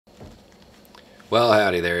Well,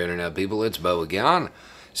 howdy there, Internet people. It's Bo again.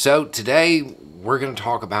 So, today we're going to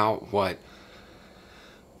talk about what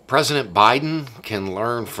President Biden can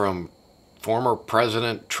learn from former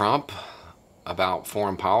President Trump about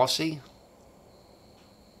foreign policy.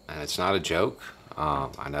 And it's not a joke.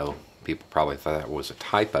 I know people probably thought that was a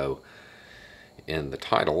typo in the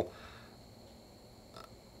title.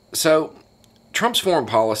 So, Trump's foreign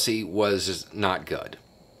policy was not good.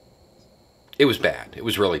 It was bad. It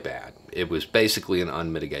was really bad. It was basically an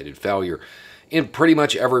unmitigated failure in pretty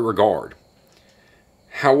much every regard.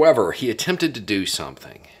 However, he attempted to do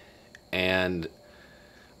something, and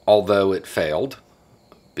although it failed,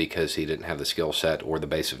 because he didn't have the skill set or the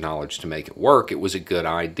base of knowledge to make it work, it was a good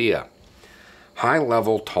idea.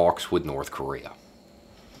 High-level talks with North Korea.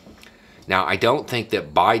 Now, I don't think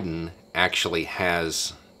that Biden actually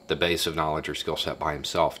has the base of knowledge or skill set by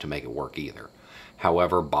himself to make it work either.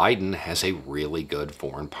 However, Biden has a really good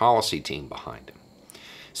foreign policy team behind him,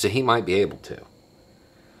 so he might be able to.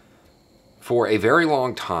 For a very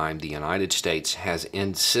long time, the United States has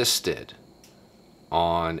insisted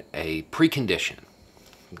on a precondition,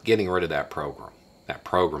 getting rid of that program that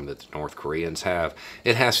the North Koreans have.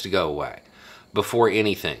 It has to go away before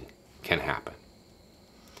anything can happen.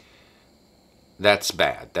 That's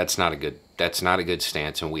bad. That's not a good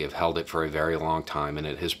stance, and we have held it for a very long time, and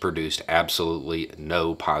it has produced absolutely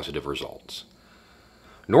no positive results.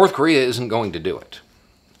 North Korea isn't going to do it.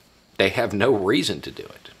 They have no reason to do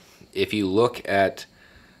it. If you look at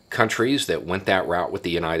countries that went that route with the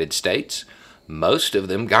United States, most of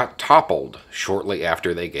them got toppled shortly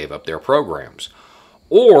after they gave up their programs.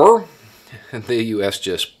 Or the U.S.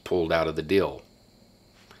 just pulled out of the deal.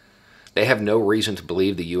 They have no reason to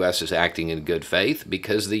believe the U.S. is acting in good faith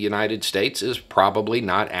because the United States is probably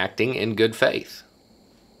not acting in good faith.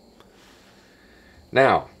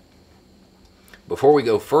 Now, before we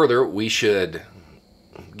go further, we should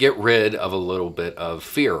get rid of a little bit of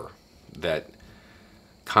fear that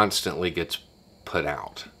constantly gets put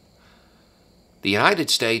out. The United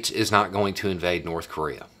States is not going to invade North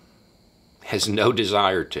Korea. Has no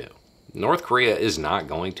desire to. North Korea is not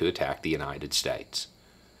going to attack the United States.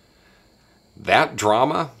 That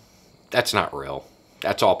drama, that's not real.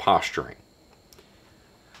 That's all posturing.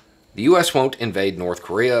 The U.S. won't invade North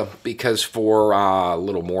Korea because for a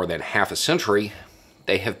little more than half a century,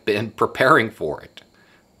 they have been preparing for it.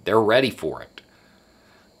 They're ready for it.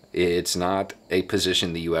 It's not a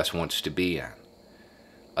position the U.S. wants to be in.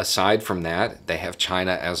 Aside from that, they have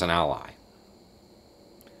China as an ally.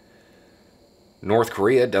 North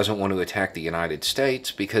Korea doesn't want to attack the United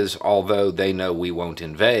States because although they know we won't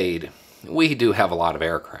invade, we do have a lot of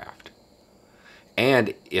aircraft.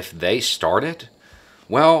 And if they start it,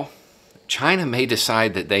 well, China may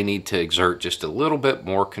decide that they need to exert just a little bit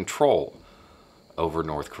more control over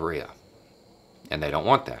North Korea. And they don't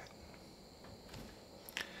want that.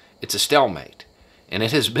 It's a stalemate. And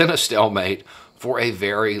it has been a stalemate for a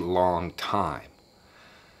very long time.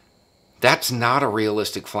 That's not a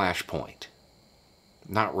realistic flashpoint.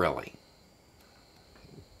 Not really.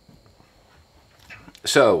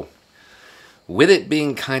 So, with it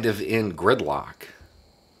being kind of in gridlock,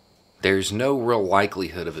 there's no real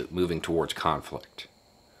likelihood of it moving towards conflict.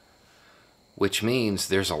 Which means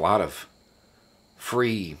there's a lot of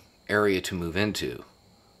free area to move into,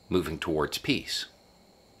 moving towards peace.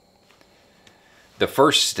 The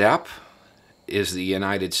first step is the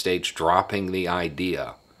United States dropping the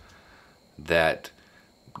idea that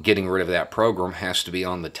getting rid of that program has to be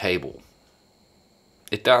on the table.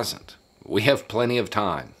 It doesn't. We have plenty of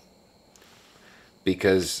time.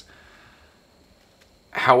 Because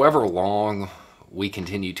however long we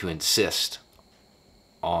continue to insist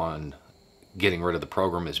on getting rid of the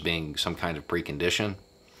program as being some kind of precondition,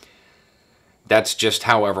 that's just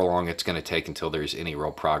however long it's going to take until there's any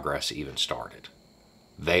real progress even started.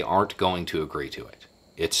 They aren't going to agree to it.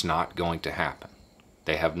 It's not going to happen.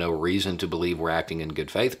 They have no reason to believe we're acting in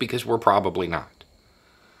good faith because we're probably not.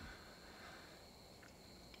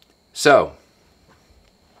 So,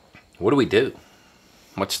 what do we do?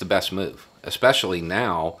 What's the best move? Especially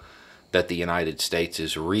now that the United States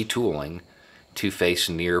is retooling to face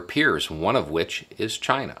near peers, one of which is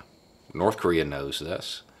China. North Korea knows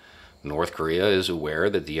this. North Korea is aware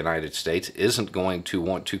that the United States isn't going to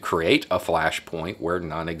want to create a flashpoint where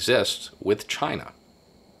none exists with China.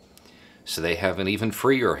 So they have an even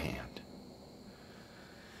freer hand.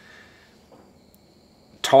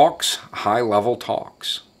 Talks, high-level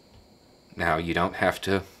talks. Now, you don't have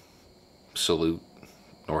to salute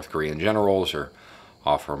North Korean generals or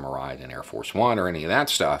offer them a ride in Air Force One or any of that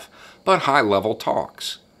stuff, but high-level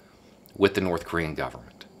talks with the North Korean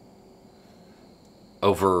government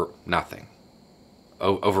over nothing.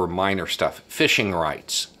 over minor stuff. Fishing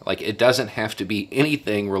rights. Like, it doesn't have to be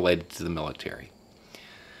anything related to the military.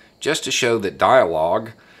 Just to show that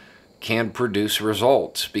dialogue can produce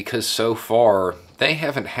results, because so far they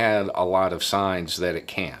haven't had a lot of signs that it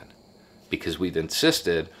can, because we've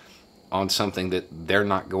insisted on something that they're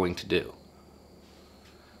not going to do.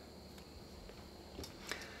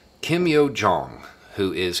 Kim Yo-jong,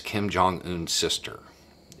 who is Kim Jong-un's sister,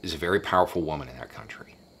 is a very powerful woman in that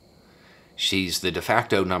country. She's the de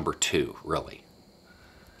facto number 2, really.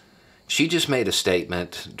 She just made a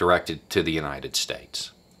statement directed to the United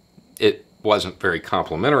States. It wasn't very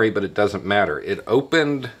complimentary, but it doesn't matter. It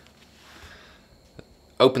opened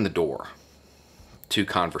the door to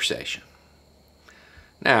conversation.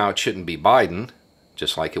 Now, it shouldn't be Biden,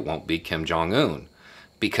 just like it won't be Kim Jong-un,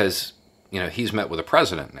 because, he's met with a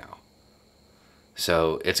president now.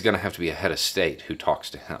 So it's going to have to be a head of state who talks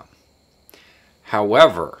to him.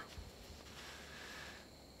 However,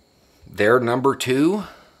 their number 2,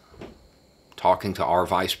 talking to our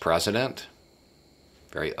vice president,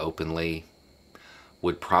 very openly,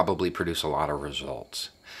 would probably produce a lot of results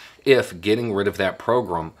if getting rid of that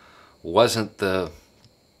program wasn't the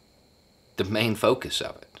main focus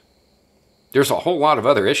of it. There's a whole lot of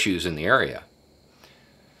other issues in the area,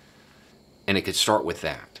 and it could start with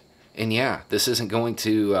that. And yeah, this isn't going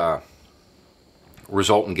to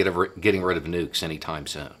result in getting rid of nukes anytime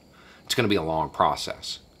soon. It's going to be a long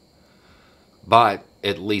process. But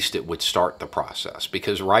at least it would start the process,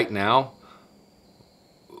 because right now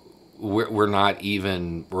we're not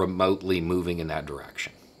even remotely moving in that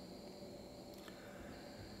direction.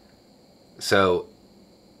 So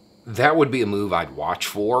that would be a move I'd watch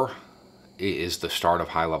for, is the start of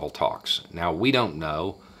high-level talks. Now, we don't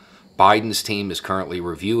know. Biden's team is currently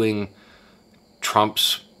reviewing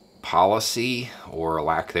Trump's policy, or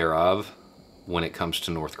lack thereof, when it comes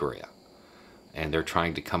to North Korea. And they're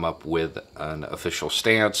trying to come up with an official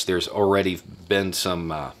stance. There's already been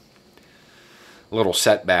some little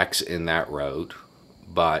setbacks in that road,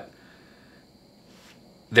 but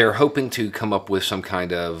they're hoping to come up with some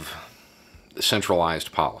kind of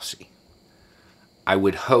centralized policy. I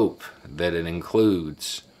would hope that it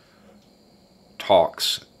includes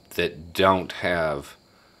talks that don't have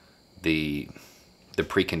the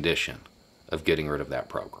precondition of getting rid of that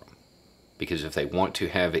program. Because if they want to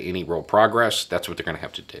have any real progress, that's what they're going to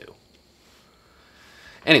have to do.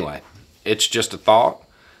 Anyway, it's just a thought.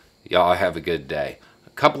 Y'all have a good day. A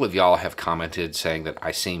couple of y'all have commented saying that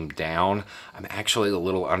I seem down. I'm actually a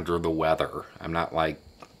little under the weather. I'm not like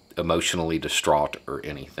emotionally distraught or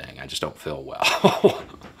anything. I just don't feel well.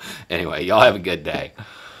 Anyway, y'all have a good day.